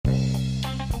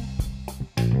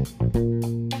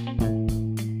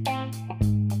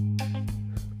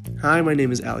Hi, my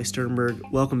name is Ali Sternberg.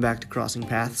 Welcome back to Crossing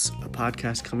Paths, a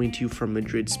podcast coming to you from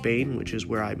Madrid, Spain, which is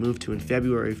where I moved to in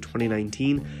February of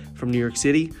 2019 from New York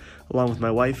City, along with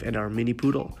my wife and our mini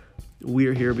poodle. We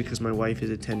are here because my wife is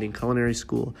attending culinary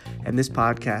school, and this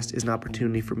podcast is an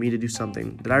opportunity for me to do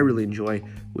something that I really enjoy,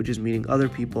 which is meeting other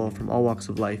people from all walks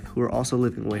of life who are also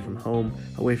living away from home,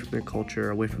 away from their culture,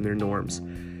 away from their norms.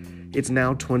 It's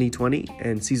now 2020,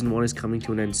 and Season 1 is coming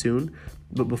to an end soon,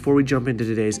 but before we jump into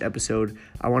today's episode,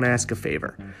 I want to ask a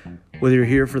favor. Whether you're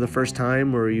here for the first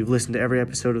time or you've listened to every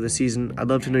episode of the season, I'd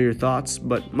love to know your thoughts,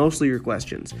 but mostly your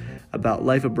questions about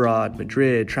life abroad,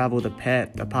 Madrid, travel with a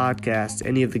pet, the podcast,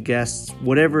 any of the guests,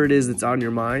 whatever it is that's on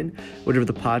your mind, whatever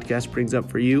the podcast brings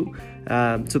up for you,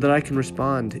 so that I can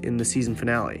respond in the season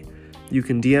finale. You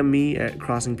can DM me at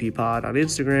CrossingPPod on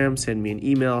Instagram, send me an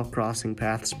email,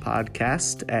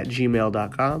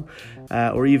 crossingpathspodcast@gmail.com,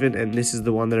 or even, and this is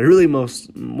the one that I really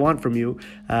most want from you,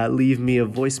 leave me a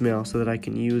voicemail so that I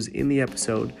can use in the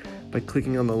episode by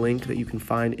clicking on the link that you can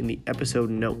find in the episode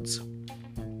notes.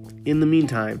 In the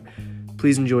meantime,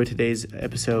 please enjoy today's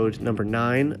episode number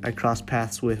 9. I crossed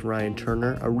paths with Ryan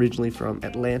Turner, originally from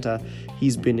Atlanta.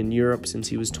 He's been in Europe since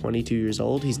he was 22 years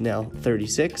old. He's now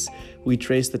 36. We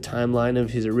traced the timeline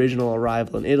of his original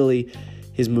arrival in Italy,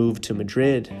 his move to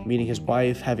Madrid, meeting his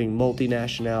wife, having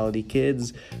multinationality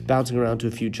kids, bouncing around to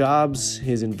a few jobs,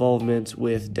 his involvement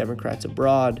with Democrats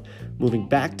abroad, moving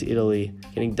back to Italy,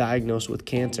 getting diagnosed with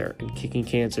cancer and kicking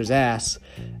cancer's ass,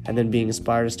 and then being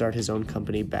inspired to start his own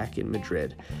company back in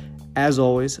Madrid. As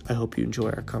always, I hope you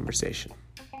enjoy our conversation.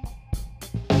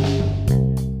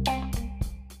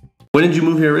 When did you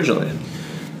move here originally?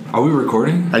 Are we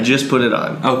recording? I just put it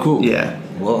on. Oh, cool. Yeah.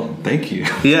 Well, thank you.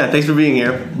 Yeah, thanks for being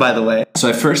here, by the way. So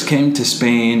I first came to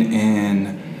Spain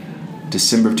in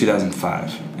December of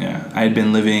 2005. Yeah. I had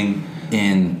been living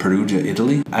in Perugia,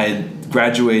 Italy. I had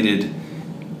graduated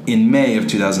in May of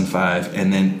 2005,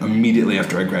 and then immediately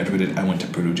after I graduated, I went to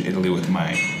Perugia, Italy with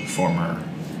my former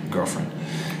girlfriend.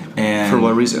 And For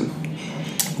what reason?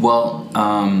 Well,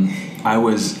 I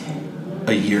was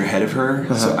a year ahead of her,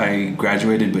 so I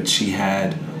graduated, but she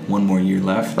had one more year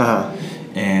left,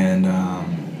 and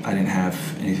I didn't have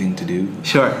anything to do.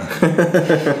 Sure.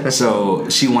 So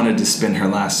she wanted to spend her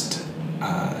last,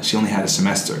 she only had a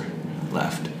semester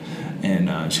left,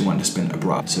 and she wanted to spend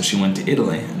abroad. So she went to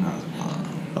Italy, and I was like,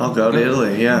 I'll go to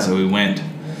Italy, yeah. And so we went,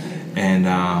 and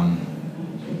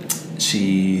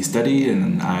she studied,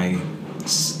 and I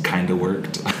kind of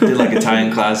worked. Did like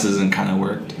Italian classes and kind of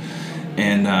worked.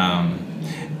 And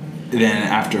then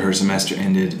after her semester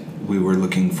ended, we were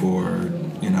looking for,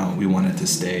 we wanted to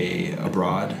stay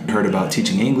abroad. Heard about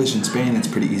teaching English in Spain. That's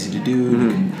pretty easy to do. You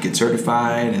can get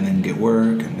certified and then get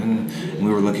work. And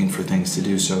we were looking for things to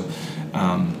do. So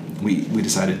we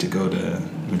decided to go to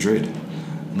Madrid.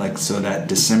 So that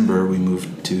December, we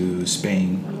moved to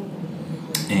Spain.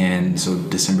 And so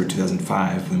December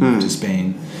 2005, we moved to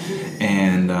Spain.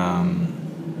 And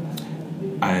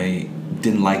I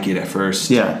didn't like it at first.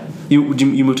 Yeah. You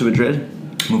moved to Madrid?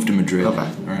 Moved to Madrid. Okay.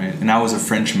 Right. And I was a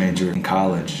French major in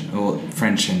college. Well,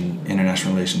 French and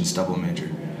international relations double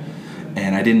major.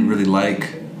 And I didn't really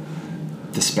like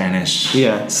the Spanish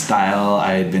style.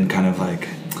 I had been kind of like...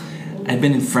 I'd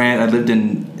been in France. I lived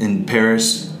in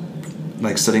Paris,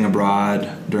 studying abroad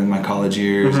during my college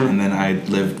years. And then I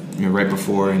lived right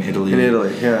before in Italy. In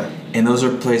Italy, yeah. And those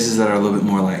are places that are a little bit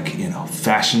more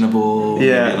fashionable,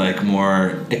 maybe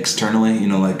more externally,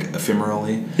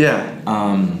 ephemerally. Yeah.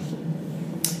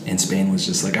 And Spain was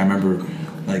just I remember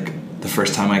the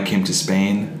first time I came to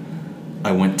Spain,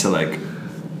 I went to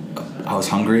I was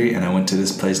hungry and I went to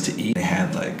this place to eat. They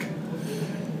had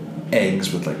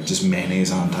eggs with just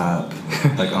mayonnaise on top,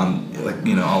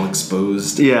 all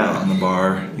exposed on the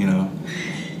bar,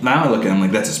 Now I look at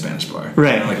them that's a Spanish bar.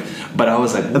 Right. But I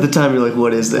was at the time you're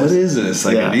what is this? What is this?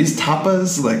 Are these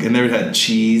tapas? And they had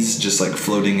cheese just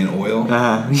floating in oil.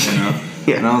 Yeah.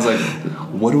 And I was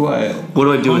what do I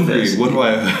do with this? What do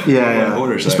I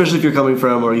order? Especially if you're coming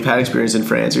from, or you've had experience in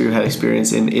France, or you've had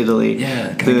experience in Italy.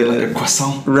 Yeah. Can I get a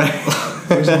croissant? Right.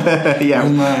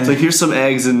 It's here's some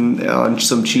eggs and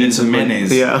some cheese and some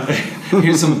mayonnaise. Yeah.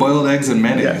 Here's some boiled eggs and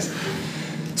mayonnaise. Yeah.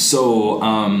 So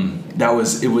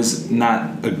it was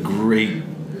not a great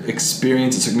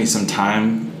experience. It took me some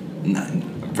time, not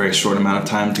a very short amount of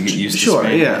time to get used to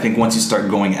Spain. Yeah. I think once you start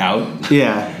going out, you're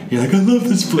I love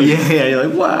this place. Yeah, you're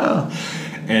wow.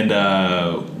 And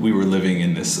we were living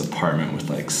in this apartment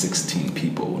with 16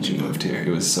 people when we moved here. It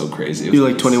was so crazy. You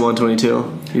were 21,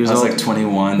 22 years old? I was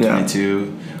 21,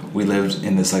 22. We lived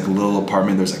in this little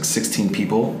apartment. There's 16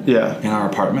 people in our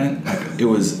apartment. It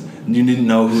was you didn't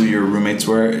know who your roommates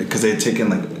were because they had taken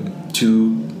like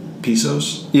 2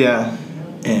 pesos. Yeah.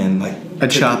 And like I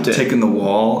chopped it. Taken the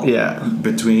wall. Yeah.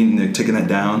 Between, they're taking that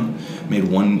down, made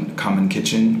one common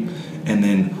kitchen, and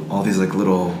then all these like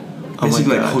little,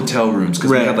 basically like hotel rooms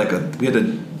because right. we had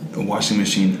a washing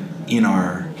machine in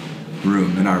our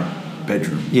room, in our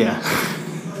bedroom. Yeah.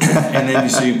 And then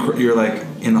you're like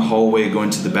in the hallway going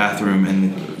to the bathroom,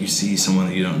 and you see someone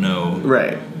that you don't know.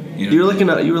 Right. You were like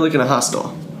in a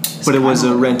hostel, but it was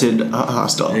a rented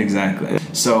hostel. Exactly.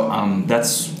 So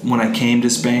that's when I came to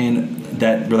Spain.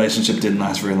 That relationship didn't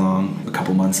last very long. A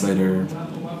couple months later,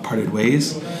 parted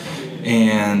ways.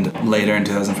 And later in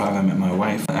 2005, I met my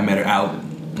wife. I met her out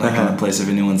in a place. If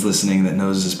anyone's listening that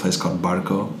knows this place called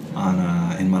Barco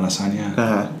in Malasaña.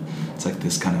 It's like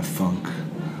this kind of funk,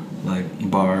 like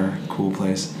bar, cool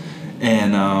place.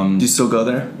 And do you still go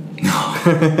there? No.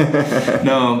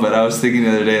 No, but I was thinking the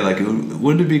other day, like,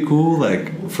 wouldn't it be cool,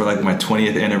 like, for like my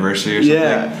 20th anniversary or something?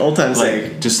 Yeah, old times.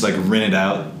 Like, just like rent it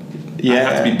out. Yeah. I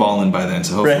have to be balling by then,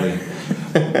 so hopefully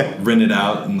rent it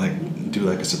out and like do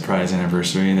like a surprise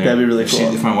anniversary there. That'd be really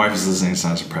cool. If my wife is listening, it's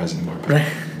not a surprise anymore. Right.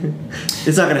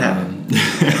 It's not gonna happen.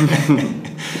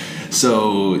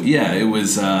 So yeah, it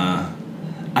was.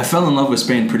 I fell in love with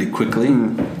Spain pretty quickly.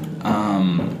 And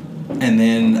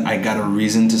then I got a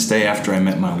reason to stay after I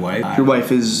met my wife. Your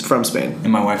wife is from Spain.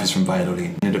 And my wife is from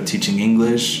Valladolid. Ended up teaching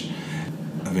English,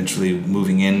 eventually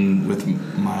moving in with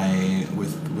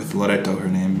Loreto, her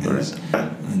name is.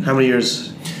 How many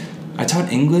years? I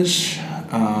taught English.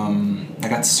 I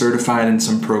got certified in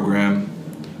some program,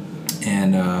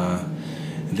 and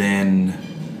then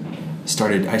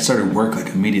I started work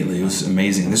like immediately. It was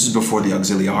amazing. This is before the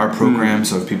Auxiliar program,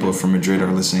 so if people from Madrid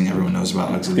are listening, everyone knows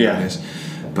about Auxiliares. Yeah.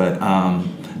 But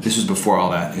this was before all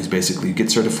that. It was basically you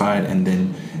get certified, and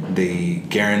then they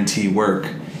guarantee work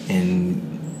in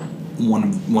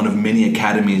one of many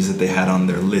academies that they had on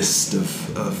their list of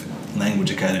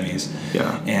language academies.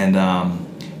 Yeah. And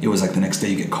it was like the next day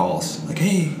you get calls like,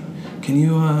 hey, can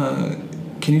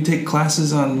you take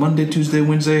classes on Monday, Tuesday,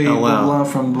 Wednesday, blah blah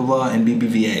from blah blah in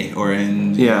BBVA or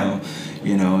in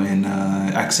in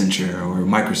Accenture or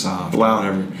Microsoft or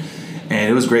whatever. And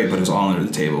it was great, but it was all under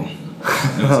the table.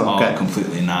 It was all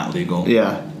completely not legal.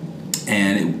 Yeah.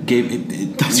 And it paid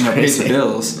the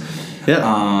bills.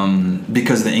 Yeah.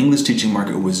 Because the English teaching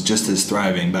market was just as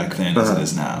thriving back then as it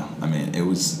is now. I mean, it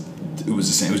was the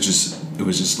same. It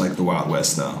was just like the Wild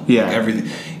West, though. Yeah. Like everything,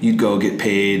 you'd go get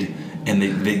paid, and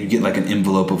you get like an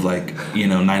envelope of like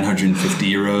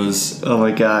 950 euros. Oh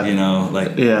my god.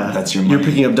 That's your money. You're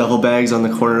picking up duffel bags on the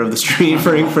corner of the street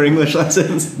for English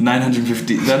lessons.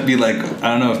 950. That'd be like, I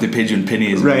don't know if they paid you in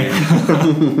pennies. Right.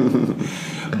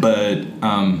 But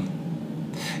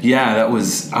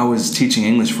I was teaching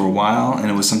English for a while, and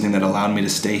it was something that allowed me to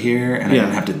stay here, and I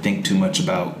didn't have to think too much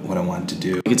about what I wanted to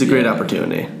do. It's a great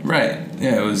opportunity. Right.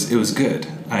 Yeah, it was good.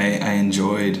 I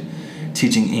enjoyed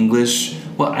teaching English.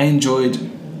 Well, I enjoyed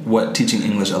what teaching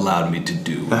English allowed me to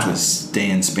do, which was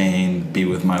stay in Spain, be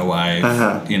with my wife,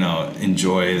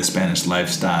 enjoy the Spanish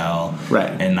lifestyle,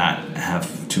 and not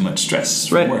have too much stress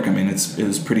from work. I mean, it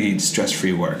was pretty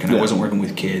stress-free work, and I wasn't working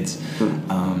with kids.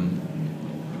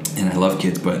 And I love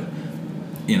kids, but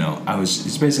I was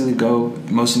just basically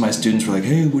most of my students were like,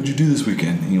 "Hey, what'd you do this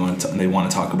weekend?" And they want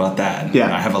to talk about that.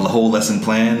 And I have a whole lesson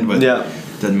planned, but it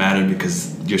doesn't matter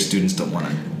because your students don't want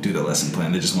to do the lesson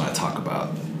plan. They just want to talk about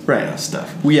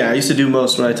stuff. Well, yeah, I used to do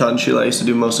most when I taught in Chile. I used to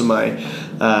do most of my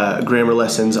grammar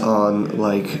lessons on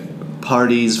like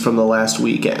parties from the last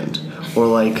weekend, or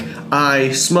like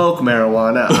I smoke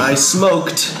marijuana. I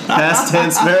smoked past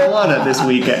tense marijuana this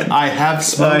weekend. I have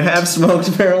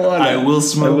smoked marijuana. I will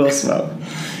smoke.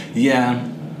 Yeah.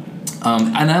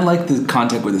 And I liked the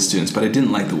contact with the students, but I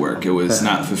didn't like the work. It was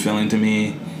not fulfilling to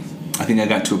me. I think I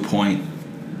got to a point.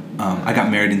 I got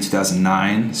married in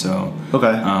 2009, so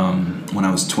when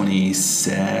I was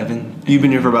 27. You've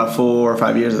been here for about 4 or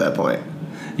 5 years at that point.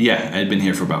 Yeah, I'd been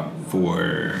here for about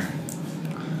 4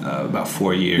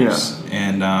 years,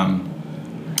 and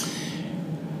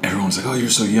everyone's like, "Oh, you're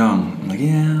so young." I'm like,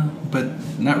 "Yeah, but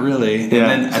not really." And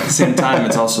then at the same time,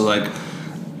 it's also like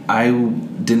I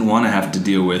didn't want to have to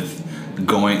deal with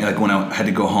going, like when I had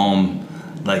to go home,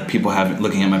 like people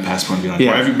looking at my passport and being like,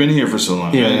 "Why have you been here for so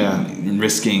long?" And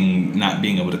risking not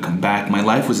being able to come back. My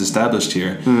life was established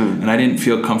here, and I didn't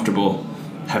feel comfortable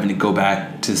having to go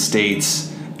back to the States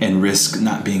and risk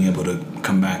not being able to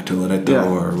come back to Loreto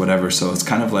or whatever. So it's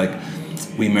kind of like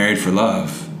we married for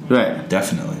love. Right.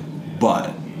 Definitely.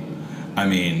 But, I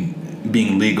mean,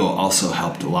 being legal also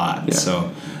helped a lot. Yeah. So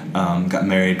got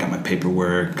married, got my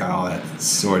paperwork, got all that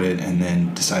sorted, and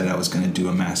then decided I was going to do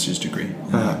a master's degree.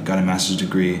 Got a master's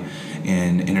degree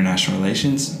in international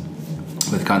relations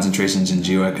with concentrations in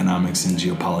geoeconomics and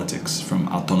geopolitics from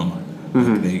Autónoma,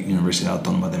 like the Universidad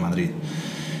Autónoma de Madrid.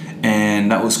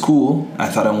 And that was cool. I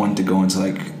thought I wanted to go into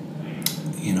like,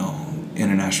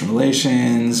 international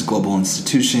relations, global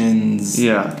institutions,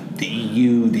 the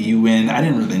EU, the UN. I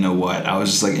didn't really know what. I was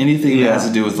just like, anything that has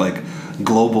to do with like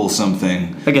global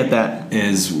something. I get that.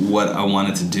 Is what I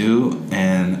wanted to do.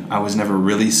 And I was never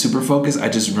really super focused. I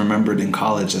just remembered in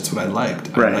college that's what I liked.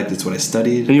 Right. I liked it's what I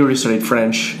studied. And you already studied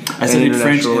French. I studied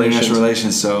French and international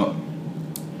relations, so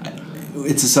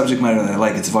it's a subject matter that I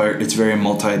like. It's very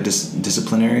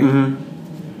multidisciplinary.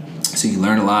 So you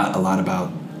learn a lot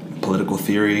about political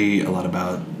theory, a lot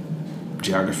about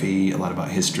geography, a lot about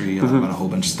history, a lot about a whole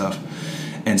bunch of stuff.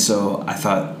 And so I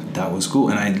thought that was cool,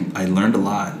 and I learned a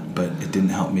lot, but it didn't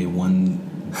help me one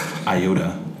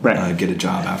iota get a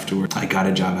job afterwards. I got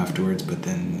a job afterwards, but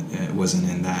then it wasn't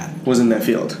in that. Wasn't in that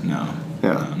field? No.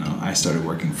 Yeah. No. I started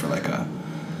working for like a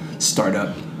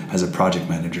startup as a project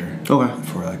manager. Okay.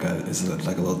 For like a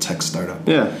little tech startup.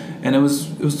 Yeah. And it was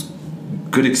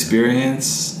good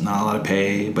experience, not a lot of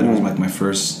pay, but it was like my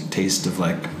first taste of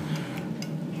like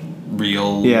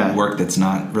real work that's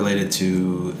not related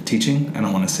to teaching. I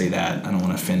don't want to say that. I don't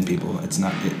want to offend people. It's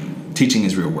not. Teaching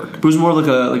is real work. It was more like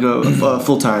a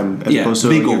full time as opposed to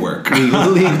legal work.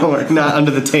 legal work, not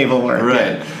under the table work.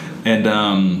 Right. Yeah. And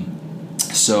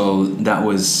so that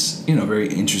was very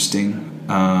interesting.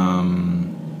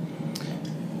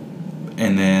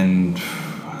 And then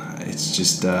it's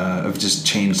just I've just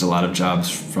changed a lot of jobs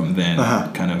from then.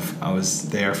 Kind of, I was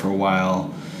there for a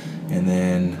while, and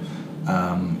then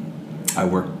I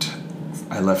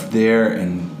left there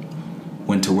and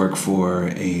went to work for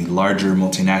a larger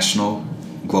multinational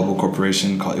global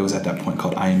corporation it was at that point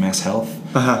called IMS Health.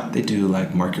 They do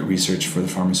like market research for the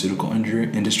pharmaceutical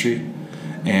industry,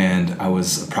 and I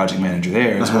was a project manager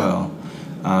there as well.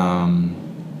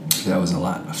 That was a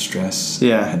lot of stress.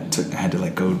 Yeah. I had to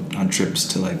like go on trips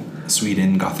to like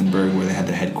Sweden, Gothenburg, where they had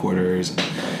the headquarters.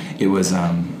 It was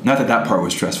not that part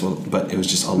was stressful, but it was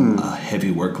just a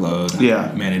heavy workload.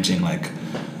 Yeah. Managing like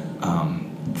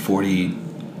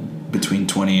between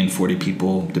 20 and 40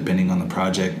 people, depending on the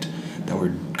project, that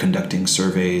were conducting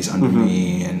surveys under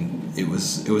me, and it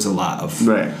was a lot of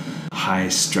high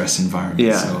stress environment.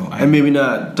 Yeah. So and maybe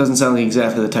doesn't sound like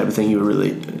exactly the type of thing you were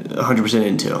really 100%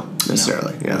 into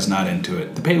necessarily. No, I was not into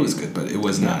it. The pay was good, but it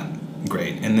was not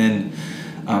great. And then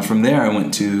from there, I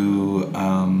went to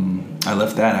I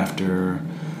left that after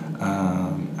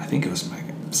I think it was like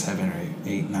 7 or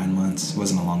 8, 9 months. It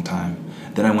wasn't a long time.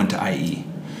 Then I went to IE.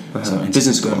 So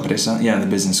business school. Empresa. Yeah, the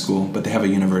business school. But they have a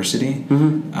university,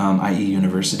 IE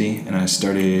University, and I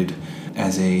started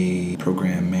as a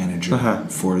program manager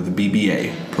for the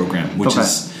BBA program, which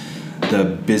is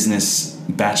the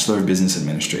Bachelor of Business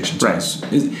Administration. So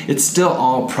it's still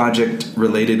all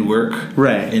project-related work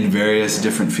in various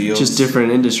different fields. Just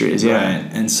different industries, Right.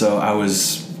 And so I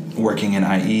was working in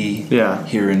IE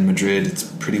here in Madrid. It's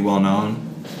pretty well known.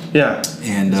 Yeah,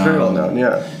 and it's very well known,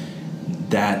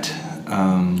 That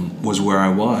was where I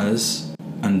was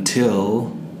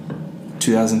until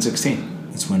 2016.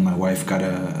 It's when my wife got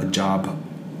a job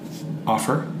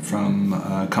offer from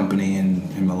a company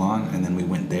in Milan, and then we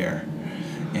went there.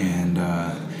 And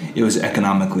it was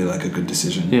economically like a good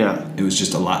decision. Yeah. It was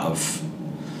just a lot of...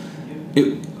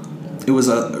 It was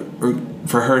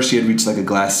for her, she had reached like a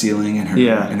glass ceiling in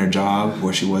her job,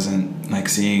 where she wasn't like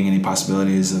seeing any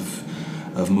possibilities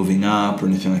of moving up or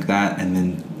anything like that. And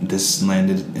then this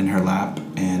landed in her lap,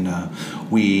 and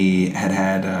we had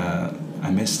I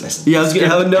was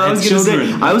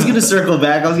gonna circle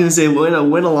back. I was gonna say, when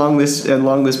along this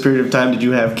period of time did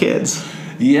you have kids?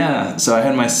 Yeah, so I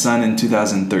had my son in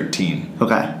 2013.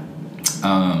 Okay.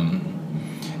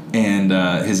 And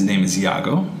his name is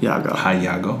Iago. Iago. Hi,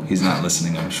 Iago. He's not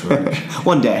listening, I'm sure.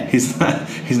 One day. He's not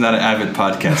an avid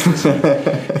podcast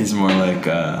listener. He's more like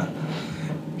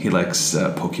he likes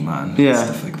Pokemon and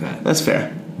stuff like that. That's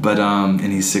fair. But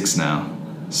and he's 6 now,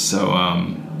 so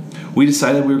we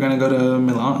decided we were gonna go to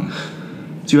Milan.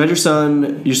 So you had your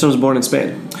son. Your son was born in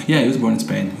Spain. Yeah, he was born in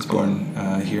Spain. He was born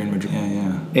here in Madrid.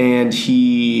 Yeah. And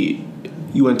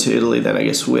you went to Italy then, I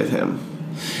guess, with him.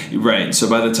 Right. So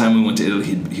by the time we went to Italy,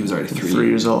 he was already 3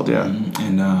 years old. Yeah.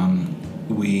 And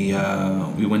we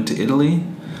went to Italy,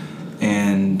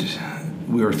 and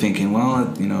we were thinking,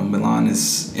 well, Milan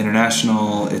is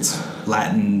international. It's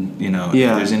Latin. If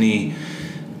there's any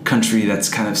country that's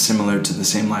kind of similar to the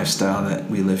same lifestyle that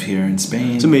we live here in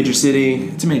Spain. It's a major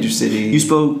city. You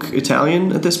spoke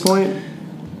Italian at this point?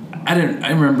 I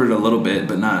remembered a little bit,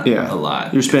 but not a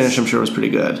lot. Your Spanish, I'm sure, was pretty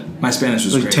good. My Spanish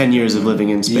was great. 10 years of living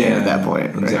in Spain at that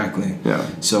point. Right? Exactly. Yeah.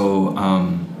 So,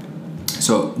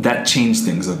 so that changed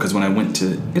things, though, because when I went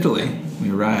to Italy,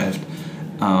 we arrived,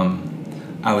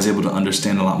 I was able to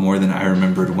understand a lot more than I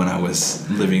remembered when I was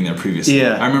living there previously.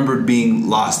 Yeah. I remember being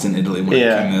lost in Italy when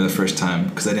I came there the first time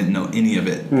because I didn't know any of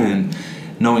it. And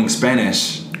knowing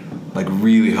Spanish, like,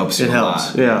 really helps you a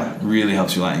lot. Yeah. Really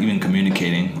helps you a lot. Even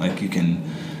communicating, like, you can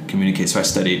communicate. So I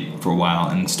studied for a while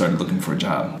and started looking for a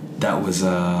job. That was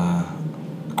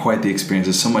quite the experience.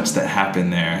 There's so much that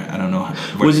happened there. I don't know.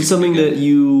 Was it something that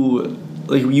you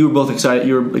were both excited?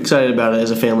 You were excited about it as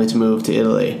a family to move to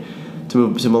Italy, to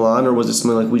move to Milan, or was it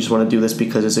something like we just want to do this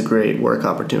because it's a great work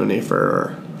opportunity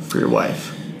for your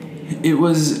wife? It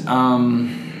was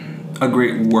a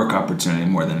great work opportunity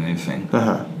more than anything.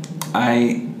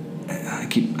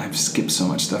 I've skipped so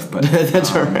much stuff, but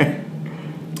that's all right.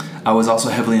 I was also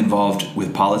heavily involved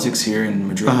with politics here in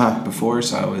Madrid before,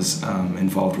 so I was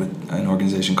involved with an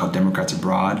organization called Democrats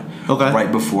Abroad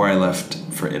right before I left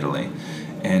for Italy,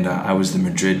 and I was the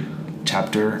Madrid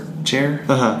chapter chair,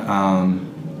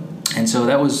 and so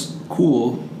that was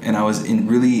cool, and I was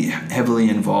really heavily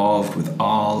involved with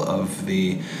all of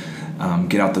the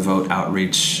Get Out the Vote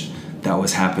outreach that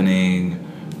was happening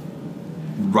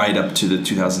right up to the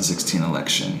 2016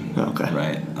 election.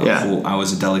 Right? I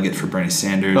was a delegate for Bernie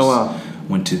Sanders. Oh, wow.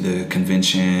 Went to the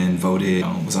convention, voted,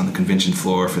 was on the convention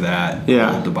floor for that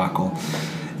whole debacle.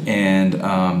 And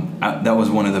that was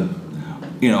one of the,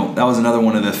 that was another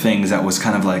one of the things that was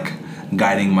kind of like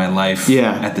guiding my life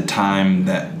at the time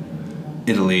that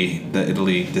the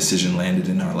Italy decision landed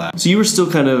in our lap. So you were still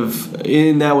kind of,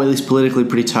 in that way, at least politically,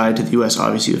 pretty tied to the U.S.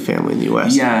 Obviously, you have family in the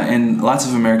U.S. Yeah, and lots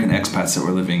of American expats that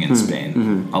were living in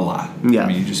Spain. A lot. Yeah. I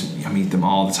mean, I meet them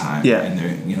all the time. Yeah. And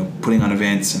they're, putting on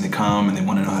events, and they come, and they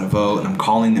want to know how to vote, and I'm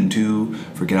calling them, too,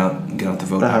 for Get Out the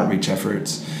Vote outreach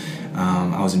efforts.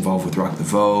 I was involved with Rock the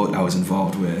Vote. I was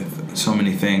involved with so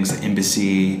many things, the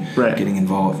embassy, getting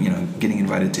involved, getting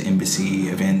invited to embassy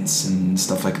events and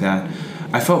stuff like that.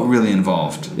 I felt really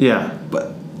involved. Yeah.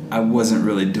 But I wasn't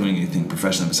really doing anything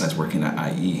professional besides working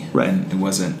at IE. Right. And it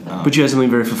wasn't... but you had something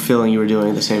very fulfilling you were doing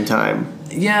at the same time.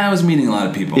 Yeah, I was meeting a lot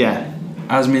of people. Yeah.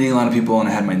 I was meeting a lot of people, and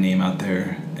I had my name out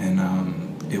there. And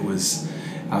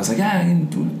I was like, I can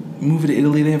move to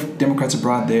Italy. They have Democrats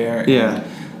Abroad there. Yeah.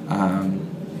 And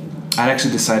I'd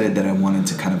actually decided that I wanted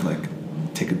to kind of like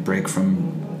take a break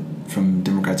from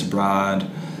Democrats Abroad.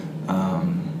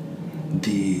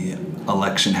 The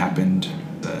election happened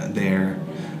there.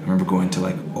 I remember going to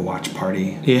like a watch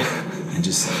party. Yeah. And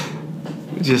just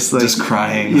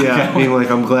crying. Yeah. Being like,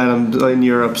 I'm glad I'm in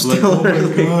Europe still. Like, oh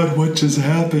my God, what just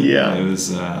happened? Yeah. It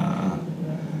was,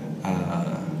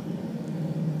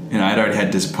 I'd already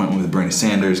had disappointment with Bernie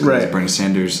Sanders because I was Bernie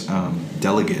Sanders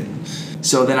delegate.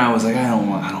 So then I was like, I don't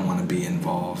want to be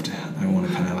involved. I want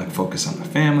to kind of like focus on my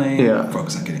family,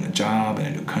 focus on getting a job in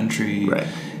a new country. Right.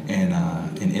 And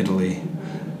in Italy,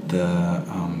 the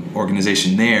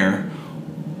organization there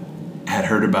had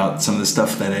heard about some of the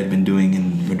stuff that I'd been doing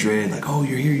in Madrid. Like, oh,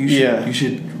 you're here. You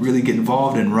should really get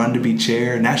involved and run to be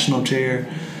national chair.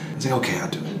 I was like, okay, I'll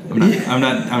do it. I'm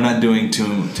not doing too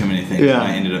many things. Yeah.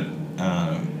 I ended up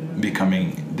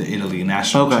becoming the Italy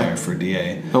national chair for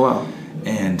DA. Oh wow.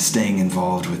 And staying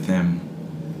involved with them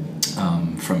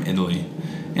from Italy.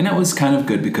 And that was kind of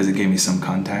good because it gave me some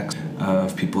contacts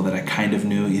of people that I kind of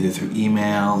knew either through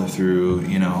email or through,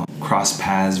 cross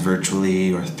paths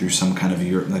virtually or through some kind of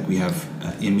like we have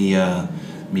EMEA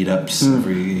meetups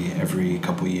every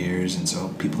couple years, and so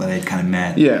people that I had kind of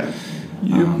met. Yeah.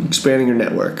 Expanding your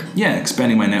network. Yeah,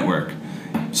 expanding my network.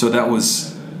 So that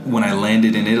was when I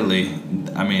landed in Italy.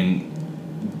 I mean,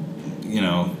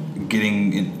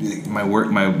 getting in my work,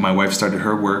 my wife started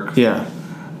her work. Yeah.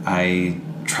 I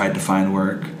tried to find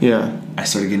work. Yeah. I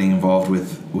started getting involved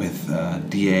with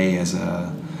DA as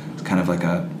a kind of like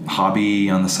a hobby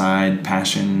on the side,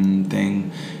 passion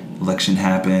thing. Election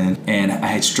happened, and I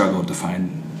had struggled to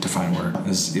find work.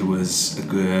 It was a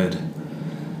good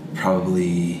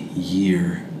probably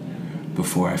year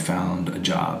before I found a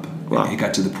job. Wow. It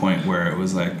got to the point where it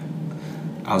was like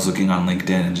I was looking on LinkedIn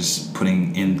and just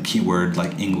putting in keyword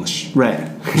like English. Right.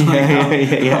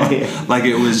 Yeah. Like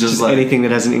it was just like anything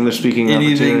that has an English speaking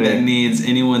anything that needs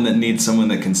anyone that needs someone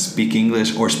that can speak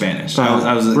English or Spanish.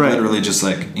 I was literally just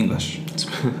like English,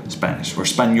 Spanish or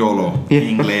Spagnolo,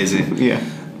 Inglese. Yeah.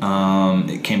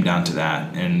 It came down to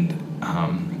that, and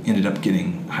ended up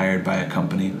getting hired by a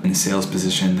company in a sales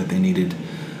position that they needed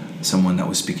someone that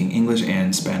was speaking English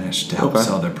and Spanish to help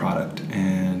sell their product,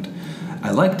 and I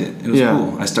liked it. It was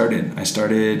cool. I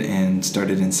started in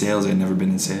sales. I'd never been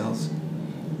in sales.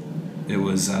 It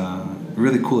was a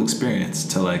really cool experience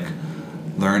to like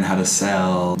learn how to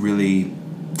sell, really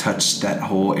touch that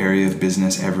whole area of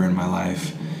business ever in my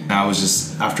life. And I was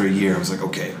just, after a year, I was like,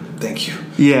 okay, thank you.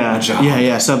 Yeah, Good job.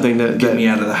 yeah, something that Get me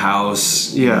out of the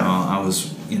house. Yeah. You know, I was,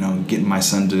 getting my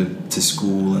son to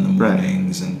school in the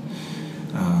mornings. Right.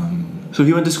 And So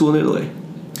he went to school in Italy?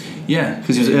 yeah.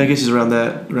 Because I guess he's around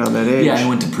that age. Yeah, I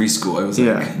went to preschool. I was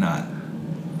like, not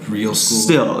real school.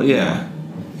 Still, yeah.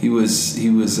 He was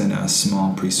in a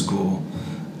small preschool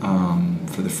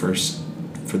for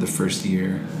the first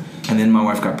year. And then my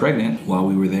wife got pregnant while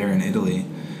we were there in Italy.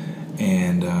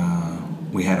 And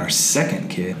we had our second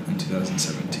kid in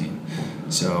 2017.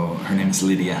 So her name is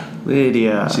Lydia.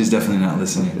 Lydia. She's definitely not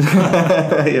listening.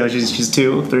 She's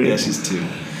 2, 3. Yeah, she's 2.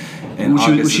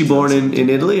 Was she born in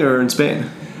Italy or in Spain?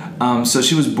 So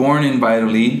she was born in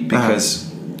Valladolid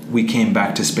because we came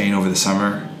back to Spain over the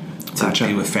summer to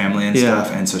be with family and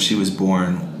stuff. And so she was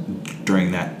born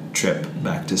during that trip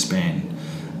back to Spain.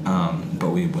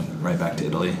 But we went right back to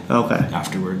Italy. Okay.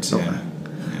 Afterwards. Okay. Yeah.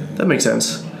 That makes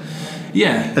sense.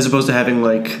 Yeah. As opposed to having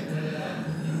like,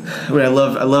 I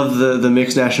love the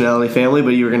mixed nationality family, but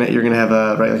you're gonna have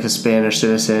a Spanish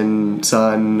citizen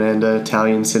son and an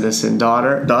Italian citizen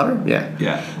daughter. Yeah.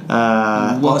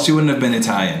 Yeah. Well, she wouldn't have been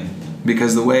Italian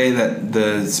because the way that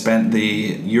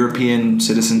the European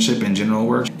citizenship in general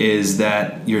works is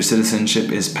that your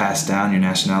citizenship is passed down, your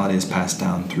nationality is passed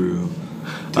down through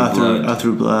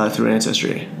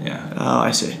ancestry. Yeah. Oh,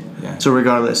 I see. Yeah. So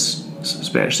regardless,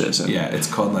 Spanish citizen. Yeah, it's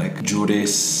called like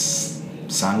juris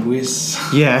sanguis.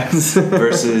 Yeah.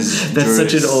 Versus that's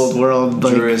such an old world.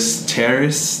 Like, juris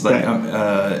terris. Like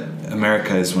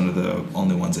America is one of the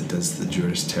only ones that does the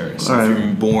juris terris. So if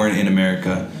you're born in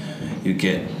America, you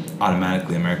get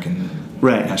automatically American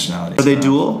nationality. Are they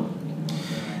dual?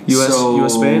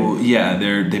 U.S. Spain? Yeah,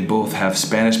 they both have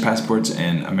Spanish passports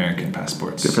and American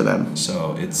passports. Good for them.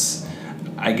 So it's,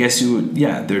 I guess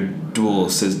they're dual.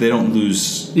 Says they don't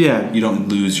lose. Yeah. You don't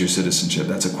lose your citizenship.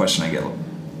 That's a question I get.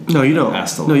 No, you don't.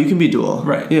 Asked a lot. No, you can be dual.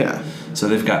 Right. Yeah. So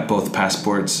they've got both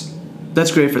passports.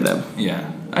 That's great for them.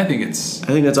 Yeah, I think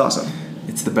that's awesome.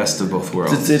 It's the best of both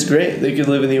worlds. It's great. They could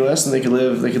live in the U.S. and they could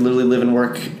literally live and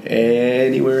work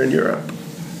anywhere in Europe.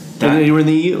 Anywhere in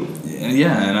the EU.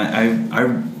 Yeah, and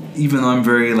I even though I'm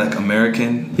very like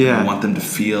American, I want them to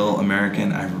feel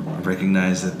American. I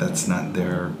recognize that that's not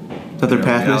their path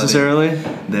reality. Necessarily.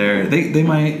 They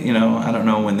might, I don't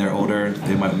know, when they're older,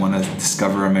 they might want to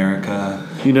discover America.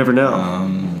 You never know.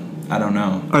 I don't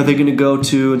know. Are they going to go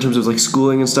to, in terms of like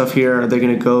schooling and stuff here, are they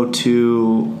going to go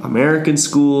to American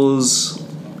schools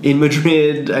in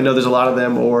Madrid? I know there's a lot of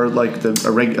them, or like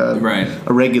a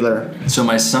regular. So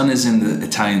my son is in the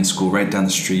Italian school right down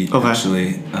the street,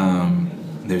 actually.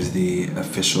 There's the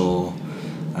official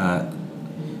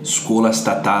Scuola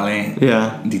Statale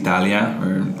d'Italia,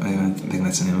 or I think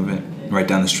that's the name of it, right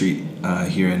down the street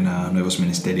here in Nuevos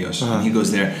Ministerios. And he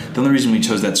goes there. The only reason we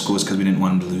chose that school is because we didn't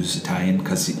want him to lose Italian,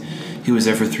 because he was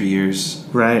there for 3 years.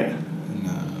 Right. And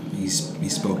he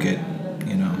spoke it,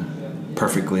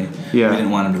 perfectly. Yeah. We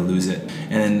didn't want him to lose it.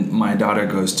 And then my daughter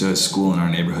goes to a school in our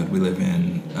neighborhood. We live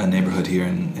in a neighborhood here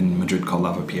in Madrid called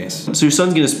Lavapiés. So your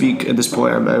son's going to speak at this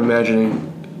point, I'm imagining,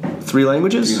 3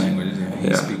 languages? 3 languages, yeah.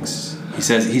 He speaks.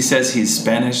 He says he's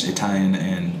Spanish, Italian,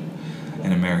 and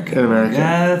American.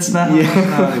 Yeah, that's not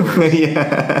how it works.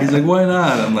 Yeah. He's like, why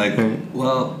not? I'm like,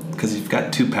 well, because you've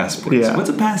got 2 passports. Yeah. What's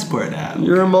a passport now?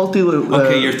 You're a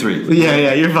okay, you're 3.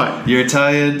 Yeah, you're fine. You're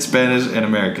Italian, Spanish, and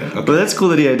American. Okay. But that's cool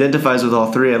that he identifies with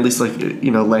all 3, at least like,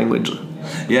 language.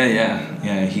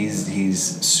 Yeah.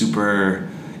 He's super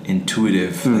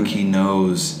intuitive. Like he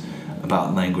knows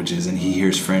about languages, and he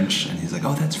hears French, and he's like,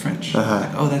 oh, that's French.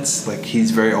 Like, oh, that's like,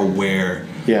 he's very aware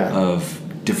of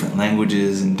different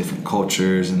languages and different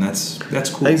cultures, and that's cool. I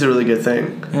think it's a really good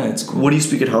thing. Yeah, it's cool. What do you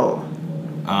speak at home?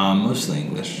 Mostly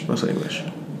English.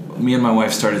 Me and my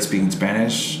wife started speaking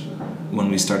Spanish when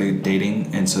we started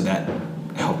dating, and so that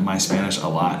helped my Spanish a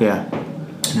lot. Yeah.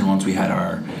 And then once we had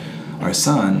our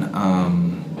son,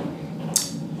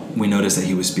 we noticed that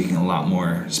he was speaking a lot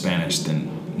more Spanish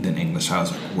than English. I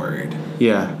was worried.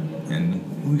 Yeah. And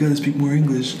we got to speak more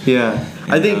English. Yeah.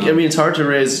 I think, it's hard to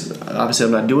raise, obviously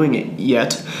I'm not doing it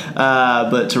yet,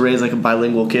 but to raise like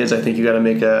bilingual kids, I think you got to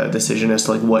make a decision as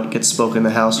to like what gets spoken in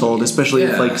the household, especially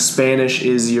if like Spanish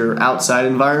is your outside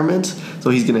environment.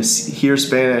 So he's going to hear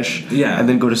Spanish and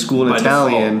then go to school in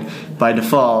Italian by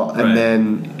default, and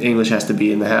then English has to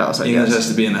be in the house, I guess. English has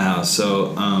to be in the house.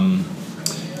 So,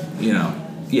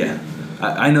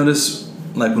 I notice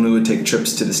like when we would take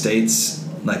trips to the States,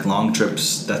 like long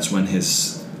trips, that's when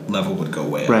his level would go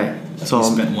way up. Right. So he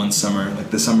spent one summer,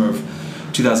 like the summer of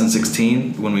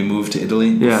 2016 when we moved to Italy.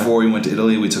 Yeah. Before we went to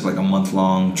Italy, we took like a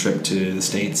month-long trip to the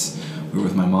States. We were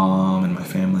with my mom and my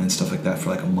family and stuff like that for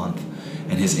like a month,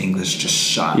 and his English just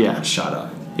shot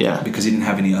up. Yeah. Because he didn't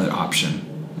have any other option.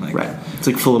 Like, right. It's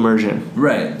like full immersion.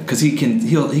 Right. Because he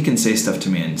can say stuff to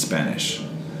me in Spanish,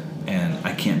 and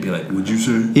I can't be like, "Would you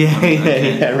say?"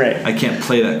 Yeah, right. I can't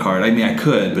play that card. I mean, I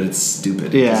could, but it's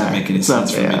stupid. It doesn't make any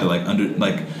sense for me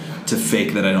to to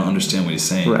fake that I don't understand what he's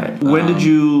saying. Right. When did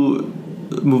you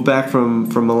move back from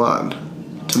Milan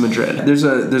to Madrid? There's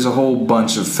a whole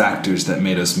bunch of factors that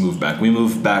made us move back. We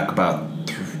moved back about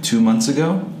 2 months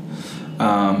ago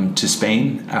to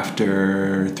Spain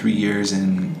after 3 years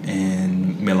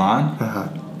in Milan. Uh-huh.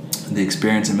 The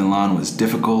experience in Milan was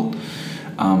difficult.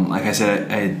 Like I said,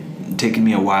 it had taken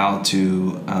me a while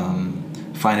to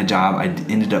find a job. I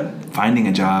ended up finding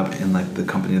a job in like the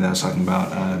company that I was talking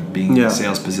about, being in a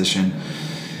sales position.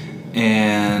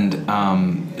 And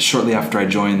shortly after I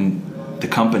joined the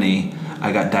company,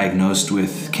 I got diagnosed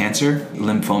with cancer,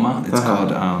 lymphoma. It's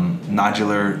called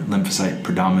nodular lymphocyte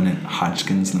predominant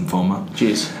Hodgkin's lymphoma.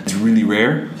 Jeez. It's really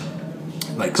rare.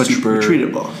 But super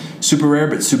treatable. Super rare,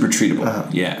 but super treatable. Uh-huh.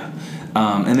 Yeah.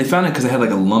 And they found it because I had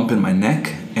like a lump in my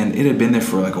neck, and it had been there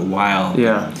for like a while.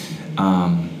 Yeah.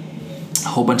 A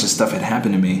whole bunch of stuff had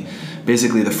happened to me.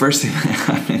 Basically, the first thing that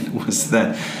happened was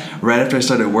that right after I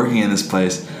started working in this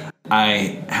place,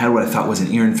 I had what I thought was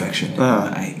an ear infection.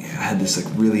 Uh-huh. I had this like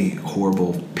really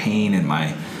horrible pain in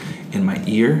my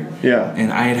ear. Yeah.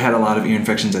 And I had had a lot of ear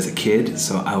infections as a kid,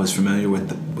 so I was familiar with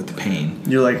the pain.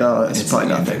 You're like, oh, it's probably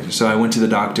nothing. So I went to the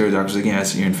doctor. The doctor was like, yeah,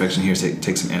 it's an ear infection. Here,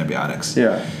 take some antibiotics.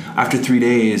 Yeah. After 3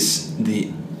 days,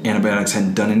 the antibiotics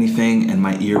hadn't done anything, and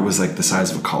my ear was like the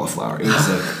size of a cauliflower. It was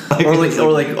like,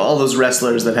 or like all those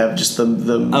wrestlers that have just the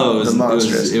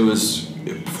monsters. It was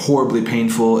horribly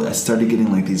painful. I started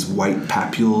getting like these white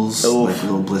papules, like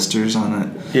little blisters on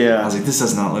it. Yeah. I was like, this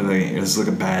does not look like it. This looks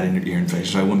like a bad ear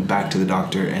infection. So I went back to the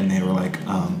doctor, and they were like,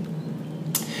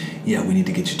 yeah, we need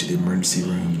to get you to the emergency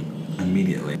room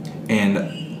immediately. And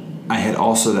I had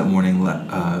also that morning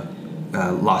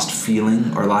lost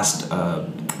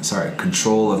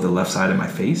control of the left side of my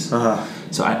face. Uh-huh.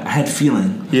 So I had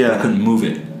feeling, but I couldn't move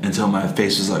it until my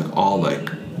face was like all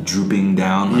like drooping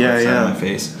down the left side of my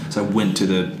face. So I went to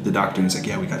the doctor, and he's like,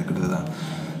 yeah, we got to go to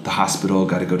the hospital,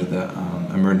 got to go to the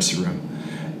emergency room.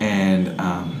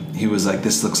 And he was like,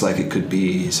 this looks like it could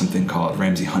be something called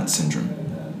Ramsay-Hunt syndrome.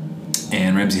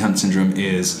 And Ramsay-Hunt syndrome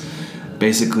is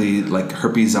basically like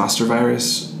herpes zoster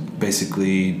virus,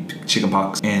 basically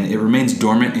chickenpox, and it remains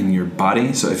dormant in your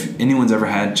body. So if anyone's ever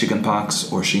had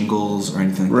chickenpox or shingles or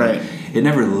anything like that, it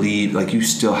never leaves. Like you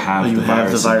still have the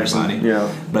virus in your body.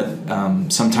 Yeah. But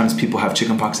sometimes people have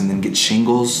chickenpox and then get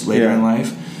shingles later in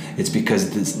life. It's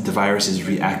because the virus is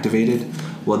reactivated.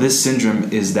 Well, this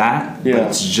syndrome is that, but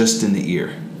it's just in the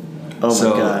ear. Oh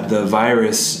my God. So the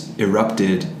virus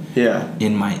erupted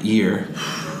in my ear.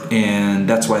 And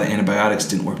that's why the antibiotics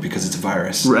didn't work, because it's a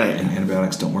virus. Right. And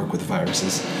antibiotics don't work with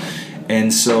viruses.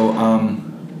 And so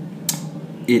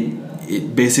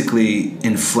it basically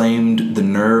inflamed the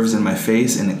nerves in my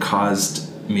face, and it caused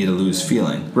me to lose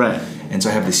feeling. Right. And so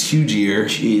I have this huge ear.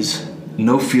 Jeez.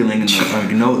 No feeling,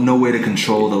 no way to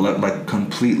control the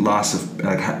complete loss of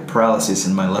paralysis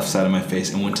in my left side of my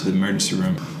face, and went to the emergency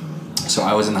room. So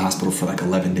I was in the hospital for like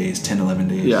 10 to 11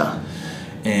 days. Yeah.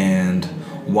 And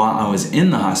while I was in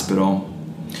the hospital,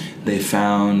 they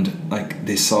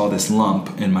saw this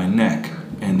lump in my neck,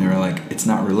 and they were like, it's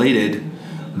not related,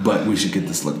 but we should get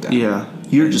this looked at. Yeah.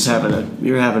 You're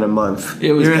having a month.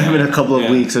 You're having a couple of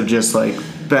weeks of just like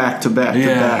back to back to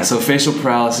back. So facial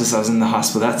paralysis, I was in the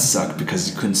hospital. That sucked because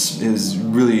it was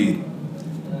really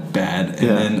bad. And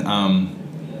then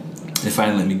they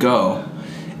finally let me go,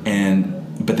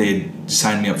 but they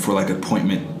signed me up for like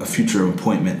a future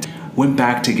appointment. Went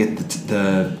back to get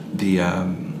the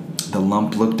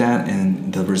lump looked at,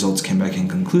 and the results came back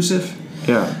inconclusive.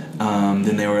 Yeah.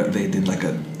 Then they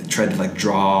tried to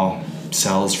draw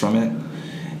cells from it,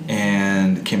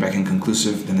 and came back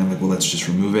inconclusive. Then they're like, well, let's just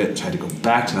remove it. Tried to go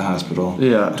back to the hospital.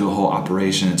 Yeah. Do a whole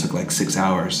operation. It took like 6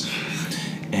 hours,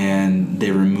 and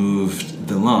they removed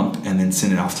the lump and then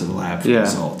sent it off to the lab for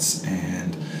results.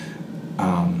 And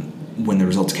when the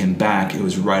results came back, it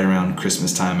was right around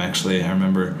Christmas time. Actually, I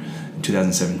remember.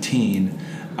 2017,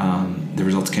 the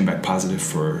results came back positive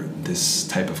for this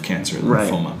type of cancer,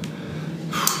 lymphoma.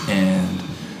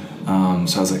 And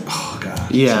so I was like, oh God.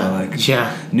 Yeah.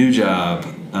 So new job,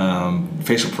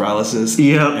 facial paralysis,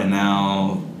 and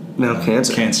now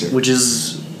cancer. Which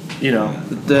is,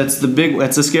 that's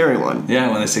the scary one. Yeah,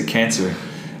 when they say cancer.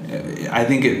 I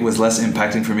think it was less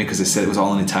impacting for me because they said it was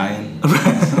all in Italian.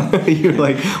 You're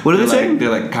like, what are they saying? They're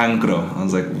like cancro. I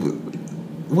was like,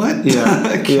 what?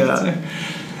 Yeah. Yeah.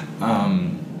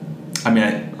 I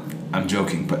mean, I'm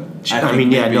joking, but I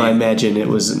imagine it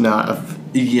was not.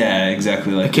 Yeah,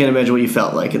 exactly. Like, I can't imagine what you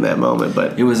felt like in that moment,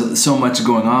 but it was so much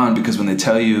going on because when they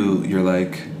tell you, you're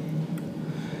like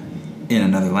in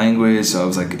another language. So I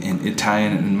was like in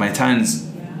Italian, and my Italian's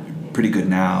pretty good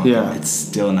now. Yeah, it's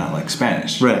still not like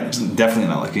Spanish. Right. It's definitely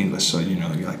not like English. So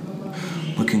you're like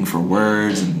looking for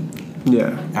words and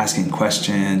asking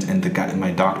questions. And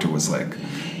my doctor was like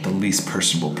the least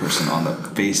personable person on the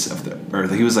face of the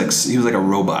earth. He was like a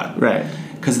robot. Right.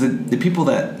 Because the people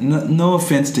that, no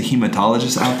offense to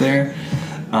hematologists out there,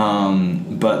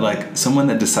 but like someone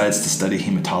that decides to study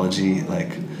hematology,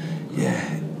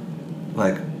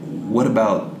 what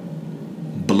about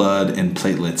blood and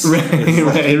platelets? Right,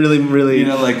 right. It really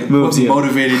moves what you.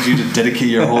 Motivated you to dedicate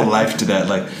your whole life to that?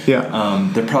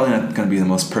 They're probably not going to be the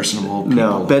most personable people.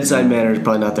 No, bedside manner is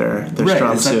probably not their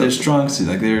strong it's suit. not their strong suit.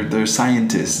 Like they're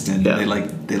scientists, and they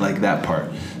like that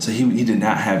part. So he did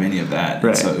not have any of that.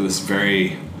 Right. So it was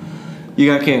very. You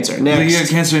got cancer. Next. You got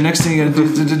cancer. Next thing you got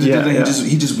to do.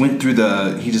 He just went through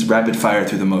he just rapid fire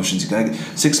through the motions. You got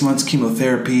 6 months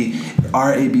chemotherapy,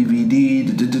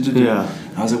 RABBD. Yeah.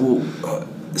 I was like, well,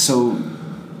 so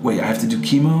wait, I have to do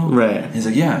chemo? Right. And he's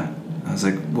like, yeah. I was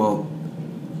like, well,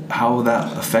 how will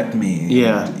that affect me?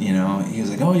 Yeah. And, he was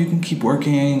like, oh, you can keep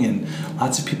working, and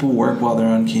lots of people work while they're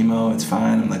on chemo. It's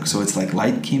fine. I'm like, so it's like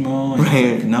light chemo? And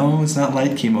he's like, no, it's not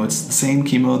light chemo. It's the same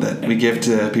chemo that we give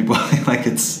to people. Like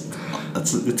it's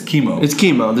chemo. It's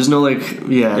chemo. There's no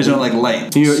There's no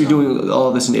light. You're doing all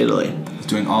of this in Italy.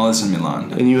 Doing all this in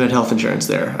Milan. And you had health insurance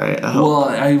there. I hope. Well,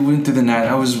 I went through the night.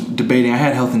 I was debating. I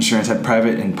had health insurance. I had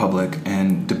private and public,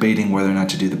 and debating whether or not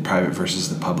to do the private versus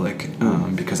the public,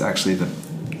 because actually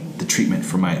the treatment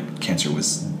for my cancer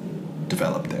was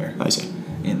developed there. I see.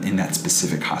 In that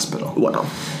specific hospital. Wow.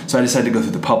 So I decided to go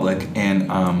through the public, and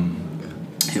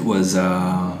it was.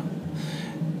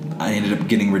 I ended up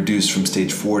getting reduced from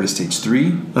stage 4 to stage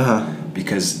 3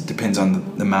 because it depends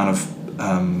on the amount of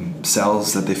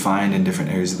cells that they find in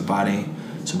different areas of the body.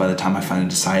 So by the time I finally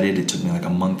decided, it took me like a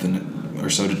month or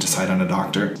so to decide on a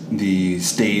doctor. The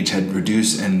stage had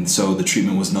reduced, and so the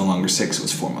treatment was no longer 6; it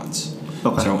was 4 months.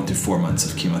 Okay. So I went through 4 months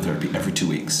of chemotherapy every 2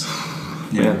 weeks.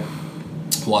 Yeah.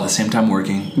 While at the same time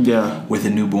working. Yeah. With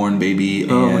a newborn baby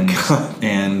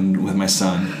and with my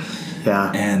son.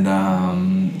 Yeah. And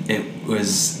it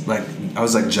was like I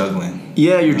was like juggling.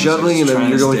 Yeah, you're juggling, and then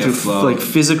you're going through like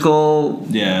physical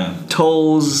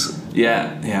tolls.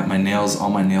 Yeah. All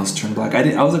my nails turned black.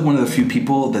 I was like one of the few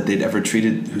people that they'd ever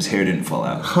treated whose hair didn't fall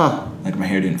out. Huh. Like my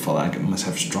hair didn't fall out. I must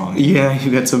have strong hair. Yeah,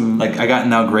 you got some. Like I got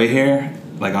now gray hair,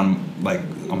 like on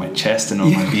my chest and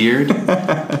on my beard.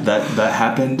 That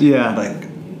happened. Yeah. Like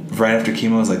right after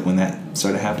chemo was like when that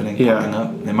started happening, popping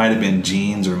up. It might have been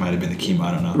genes or it might have been the chemo.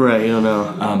 I don't know. Right, you don't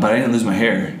know. But I didn't lose my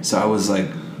hair, so I was like,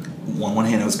 on one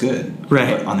hand it was good.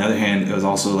 Right. But on the other hand, it was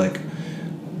also like,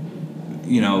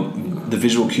 the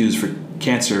visual cues for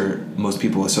cancer, most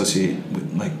people associate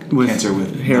with cancer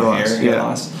with hair loss. Hair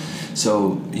loss.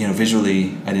 So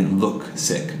visually, I didn't look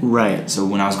sick. Right. So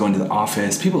when I was going to the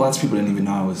office, lots of people didn't even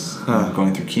know I was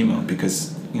going through chemo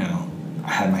because I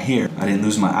had my hair. I didn't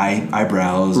lose my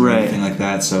eyebrows or anything like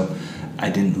that, so I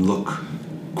didn't look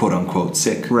quote unquote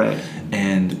sick. Right.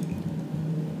 And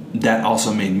that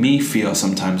also made me feel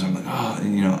sometimes I'm like, I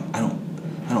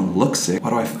don't look sick.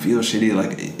 Why do I feel shitty?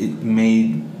 Like it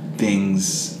made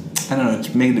things. I don't know.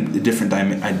 It made a different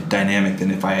dynamic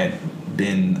than if I had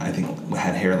been. I think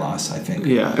had hair loss. I think.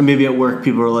 Yeah, and maybe at work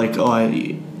people are like,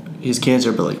 his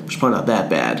cancer, but it's probably not that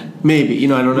bad. Maybe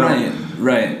I don't know.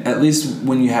 Right. At least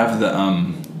when you have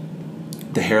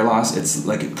the hair loss, it's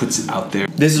like it puts it out there.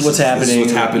 This is what's happening. This is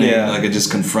what's happening. Yeah. Like it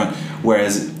just confront.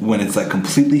 Whereas when it's like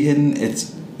completely hidden,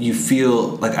 you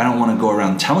feel like I don't want to go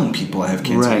around telling people I have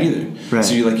cancer either. Right.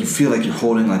 So you feel like you're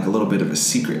holding like a little bit of a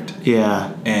secret.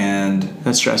 Yeah. And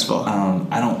that's stressful.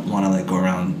 I don't want to go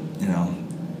around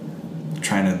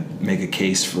trying to make a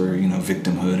case for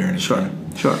victimhood or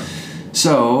anything. Sure.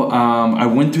 So I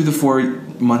went through the 4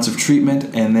 months of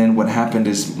treatment, and then what happened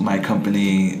is my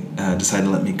company decided to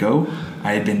let me go.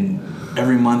 I had been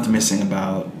every month missing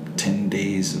about 10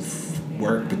 days of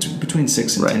work, between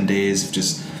 6 and 10 days of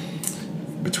just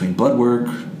between blood work,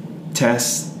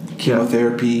 tests,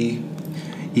 chemotherapy,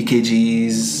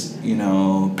 EKGs,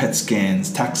 PET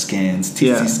scans, TAC scans,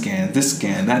 TC scans, this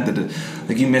scan, that.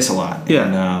 Like you miss a lot.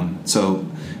 Yeah. And so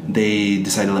they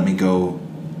decided to let me go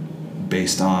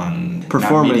based on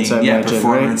performance. not meeting, I imagine,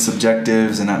 performance right?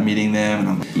 objectives and not meeting them.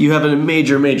 And you have a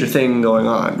major thing going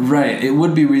on. Right. It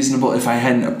would be reasonable if I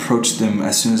hadn't approached them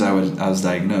as soon as I was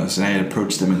diagnosed, and I had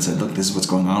approached them and said, "Look, this is what's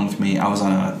going on with me." I was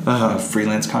on a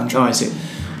freelance contract. Oh, I see.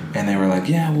 And they were like,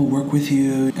 "Yeah, we'll work with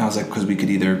you." And I was like, because we could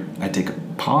I take a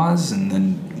pause, and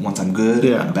then once I'm good,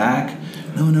 I'm back.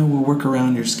 No, we'll work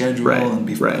around your schedule and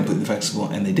be completely flexible.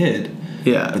 And they did.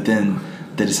 Yeah. But then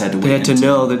they decided to wait. They had to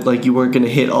know that like you weren't going to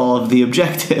hit all of the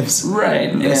objectives,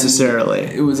 right? Necessarily.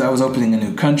 And I was opening a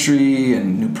new country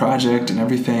and new project and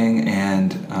everything.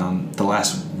 And the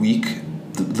last week,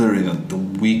 literally the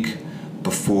week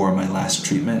before my last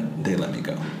treatment, they let me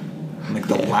go. Like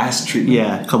the last treatment.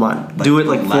 Yeah, come on. Like do it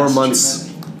like 4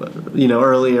 months,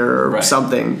 earlier or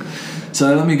something. So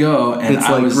they let me go, and it's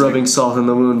like rubbing salt in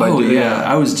the wound by doing that.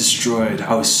 I was destroyed.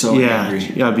 I was so angry.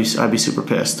 Yeah, I'd be super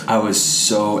pissed. I was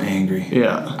so angry.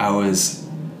 Yeah. I was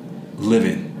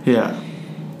livid. Yeah.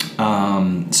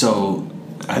 So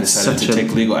I decided to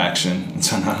take legal action.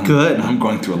 So now I'm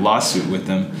going through a lawsuit with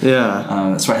them. Yeah.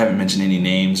 That's why I haven't mentioned any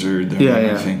names or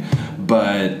anything.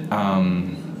 But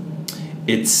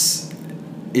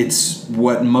it's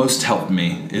what most helped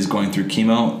me is going through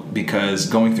chemo, because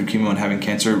going through chemo and having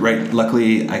cancer, right?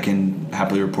 Luckily, I can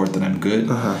happily report that I'm good.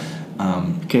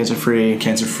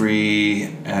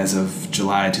 Cancer-free as of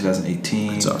July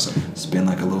 2018. That's awesome. It's been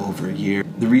like a little over a year.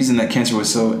 The reason that cancer was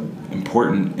so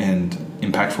important and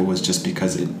impactful was just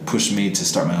because it pushed me to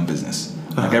start my own business.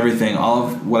 Like everything, all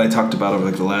of what I talked about over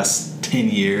like the last 10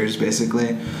 years,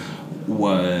 basically,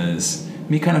 was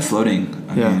me kind of floating.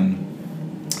 I mean,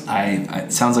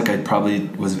 it sounds like I probably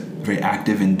was very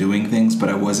active in doing things, but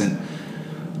I wasn't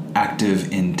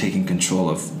active in taking control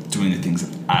of doing the things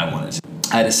that I wanted to.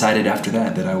 I decided after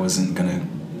that I wasn't going to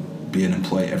be an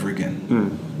employee ever again.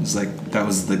 It was like, that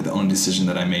was like the only decision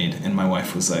that I made. And my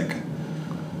wife was like,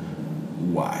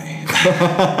 why?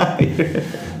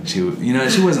 She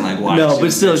wasn't like, why? No,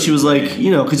 but still, she was like,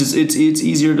 because it's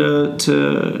easier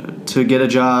to get a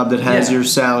job that has your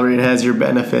salary, it has your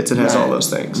benefits, it has all those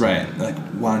things. Right. Like,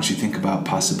 why don't you think about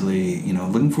possibly,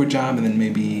 looking for a job and then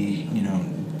maybe,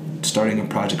 starting a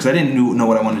project? Because I didn't know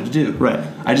what I wanted to do. Right.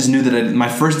 I just knew that my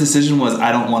first decision was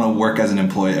I don't want to work as an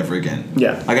employee ever again.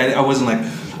 Yeah. Like, I wasn't like,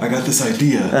 I got this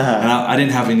idea. And I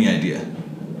didn't have any idea.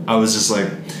 I was just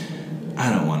like, I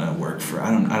don't want to work for.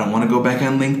 I don't want to go back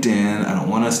on LinkedIn. I don't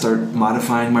want to start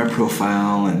modifying my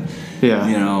profile and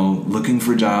looking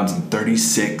for jobs at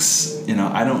 36.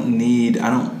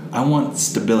 I want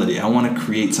stability. I want to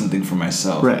create something for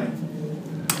myself. Right.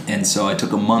 And so I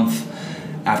took a month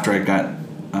after I got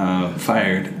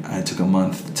fired. I took a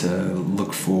month to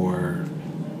look for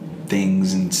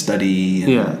things and study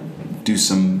and do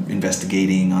some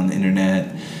investigating on the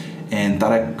internet, and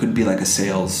thought I could be like a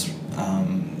sales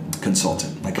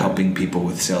consultant, like helping people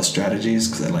with sales strategies,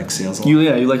 because I like sales a lot.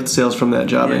 You liked sales from that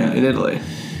job in Italy.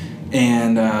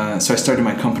 And so I started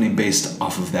my company based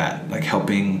off of that, like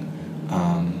helping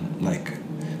like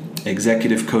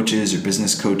executive coaches or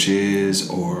business coaches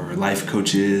or life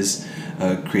coaches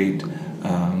create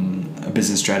a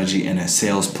business strategy and a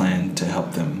sales plan to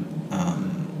help them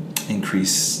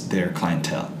increase their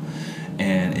clientele.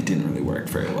 And it didn't really work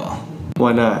very well.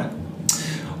 Why not?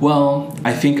 Well,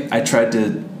 I think I tried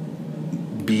to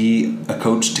be a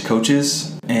coach to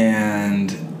coaches,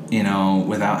 and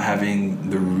without having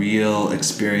the real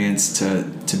experience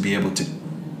to be able to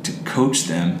coach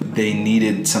them, they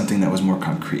needed something that was more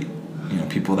concrete.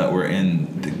 People that were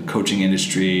in the coaching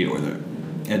industry or the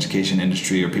education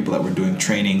industry, or people that were doing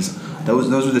trainings, those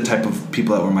were the type of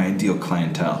people that were my ideal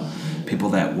clientele. People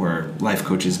that were life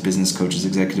coaches, business coaches,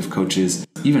 executive coaches,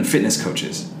 even fitness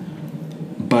coaches.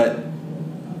 But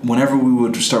whenever we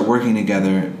would start working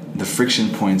together, the friction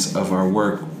points of our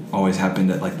work always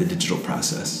happened at like the digital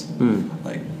process.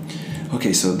 Like,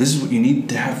 okay, so this is what you need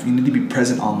to have. You need to be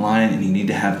present online, and you need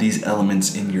to have these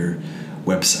elements in your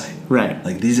website. Right.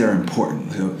 Like, these are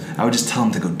important. So I would just tell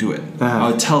them to go do it. I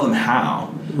would tell them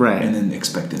how. Right. And then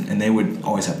expect it. And they would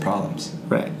always have problems.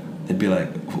 Right. They'd be like,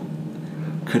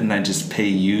 couldn't I just pay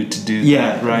you to do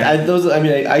that? Right.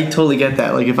 I totally get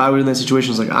that. Like, if I were in that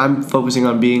situation, it's like, I'm focusing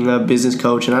on being a business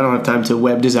coach, and I don't have time to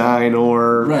web design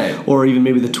or even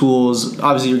maybe the tools.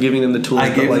 Obviously, you're giving them the tools.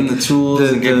 I gave them the tools,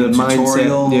 and gave them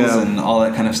tutorials and all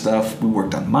that kind of stuff. We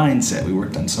worked on mindset. We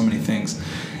worked on so many things.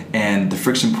 And the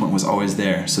friction point was always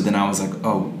there. So then I was like,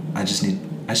 oh, I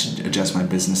should adjust my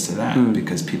business to that,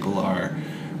 because people are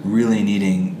really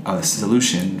needing a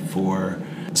solution for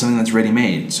something that's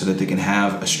ready-made, so that they can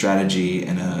have a strategy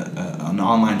and an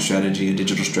online strategy, a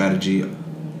digital strategy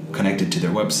connected to their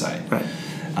website. Right.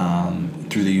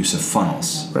 through the use of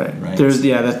funnels. Right. There's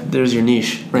your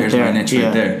niche right There's there. my niche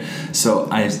right there. So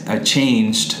I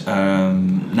changed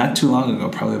not too long ago,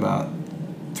 probably about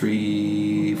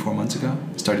 3-4 months ago.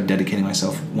 Started dedicating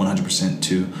myself 100%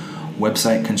 to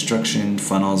website construction,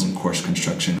 funnels, and course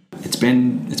construction. It's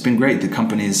been great. The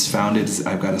company is founded.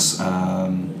 I've got a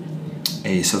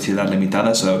sociedad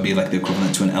limitada, so that would be like the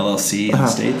equivalent to an LLC in the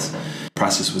States. The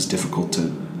process was difficult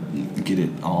to get it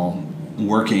all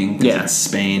working because it's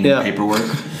Spain and paperwork.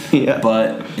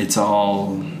 But it's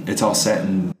all set,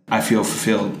 and I feel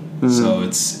fulfilled. So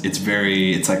it's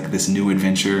like this new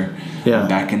adventure. I'm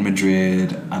back in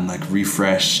Madrid. I'm like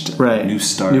refreshed, new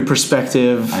start, new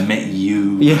perspective. I met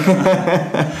you,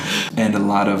 and a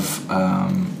lot of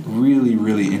really,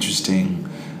 really interesting.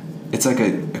 It's like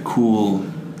a cool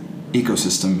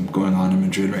ecosystem going on in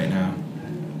Madrid right now.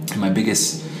 And my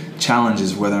biggest challenge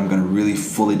is whether I'm going to really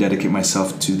fully dedicate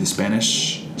myself to the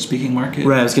Spanish-speaking market.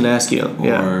 Right, I was going to ask you.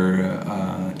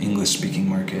 Or English-speaking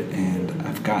market. And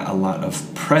I've got a lot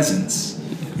of presence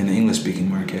in the English-speaking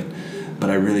market, but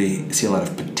I really see a lot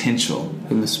of potential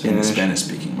in the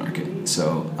Spanish-speaking market.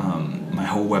 So my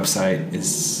whole website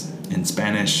is in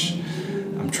Spanish.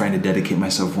 I'm trying to dedicate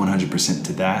myself 100%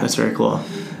 to that. That's very cool.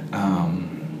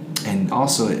 And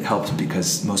also it helps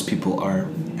because most people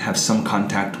have some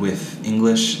contact with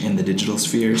English in the digital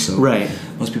sphere. So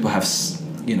most people have,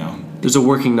 there's a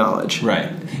working knowledge.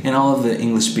 Right. And all of the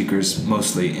English speakers,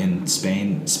 mostly in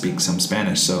Spain, speak some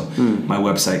Spanish. So my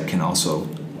website can also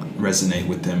resonate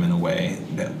with them in a way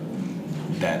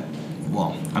that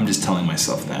well, I'm just telling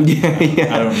myself that.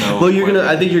 I don't know. Well,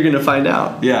 I think you're gonna find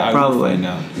out. Yeah, I will find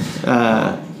out.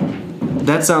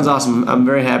 That sounds awesome. I'm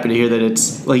very happy to hear that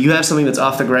it's like you have something that's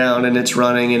off the ground and it's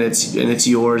running and it's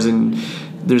yours, and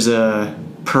there's a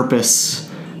purpose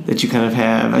that you kind of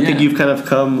have. I think you've kind of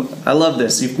come. I love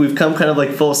this. We've come kind of like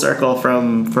full circle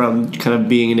from kind of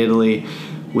being in Italy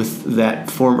with that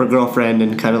former girlfriend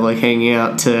and kind of like hanging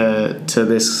out to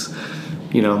this,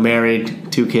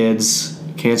 married, 2 kids,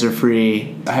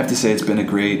 cancer-free. I have to say it's been a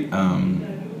great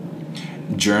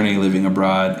journey living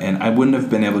abroad, and I wouldn't have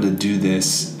been able to do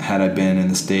this had I been in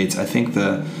the States. I think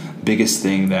the biggest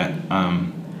thing that I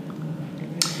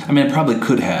probably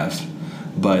could have,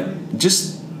 but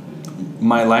just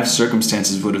my life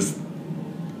circumstances would have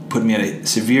put me at a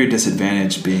severe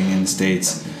disadvantage being in the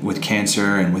States with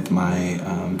cancer and with my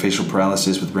facial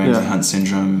paralysis with Ramsay-Hunt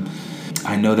syndrome.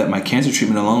 I know that my cancer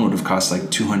treatment alone would have cost like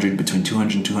between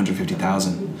 $200,000 and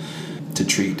 $250,000 to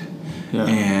treat.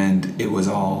 And it was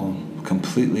all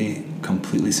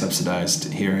completely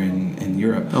subsidized here in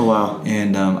Europe. Oh, wow.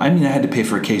 And I had to pay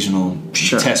for occasional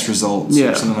test results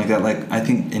or something like that. Like, I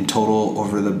think in total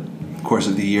over the course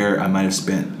of the year I might have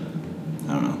spent,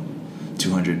 I don't know,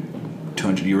 200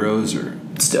 euros or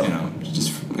still,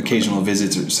 just occasional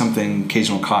visits or something,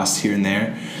 occasional costs here and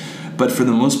there. But for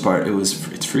the most part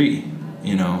it's free,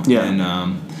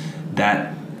 and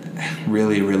that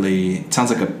really, it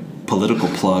sounds like a political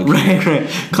plug. Right.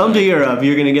 Come to Europe.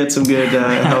 You're going to get some good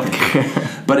health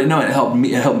care. But it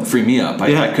helped free me up.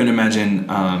 I couldn't imagine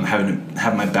having to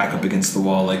have my back up against the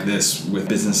wall like this with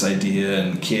business idea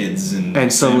and kids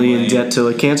and suddenly in debt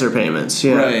to cancer payments.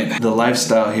 Yeah. Right. The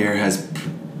lifestyle here has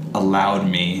allowed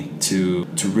me to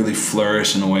really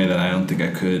flourish in a way that I don't think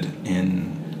I could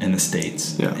in the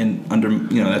States. Yeah. And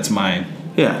that's my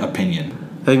opinion.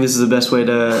 I think this is the best way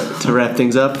to wrap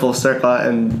things up, full circle,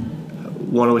 and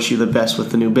want to wish you the best with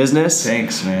the new business.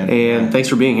 Thanks, man. And thanks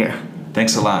for being here.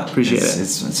 Thanks a lot. Appreciate it.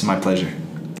 It's my pleasure.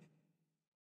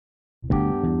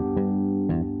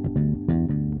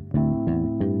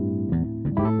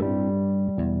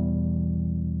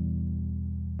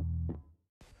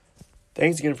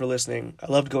 Thanks again for listening.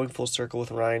 I loved going full circle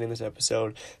with Ryan in this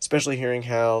episode, especially hearing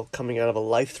how coming out of a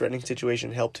life-threatening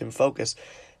situation helped him focus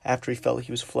after he felt like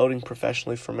he was floating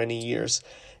professionally for many years.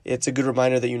 It's a good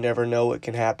reminder that you never know what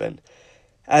can happen.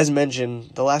 As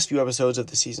mentioned, the last few episodes of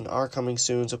the season are coming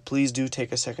soon, so please do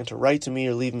take a second to write to me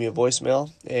or leave me a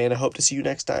voicemail, and I hope to see you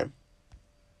next time.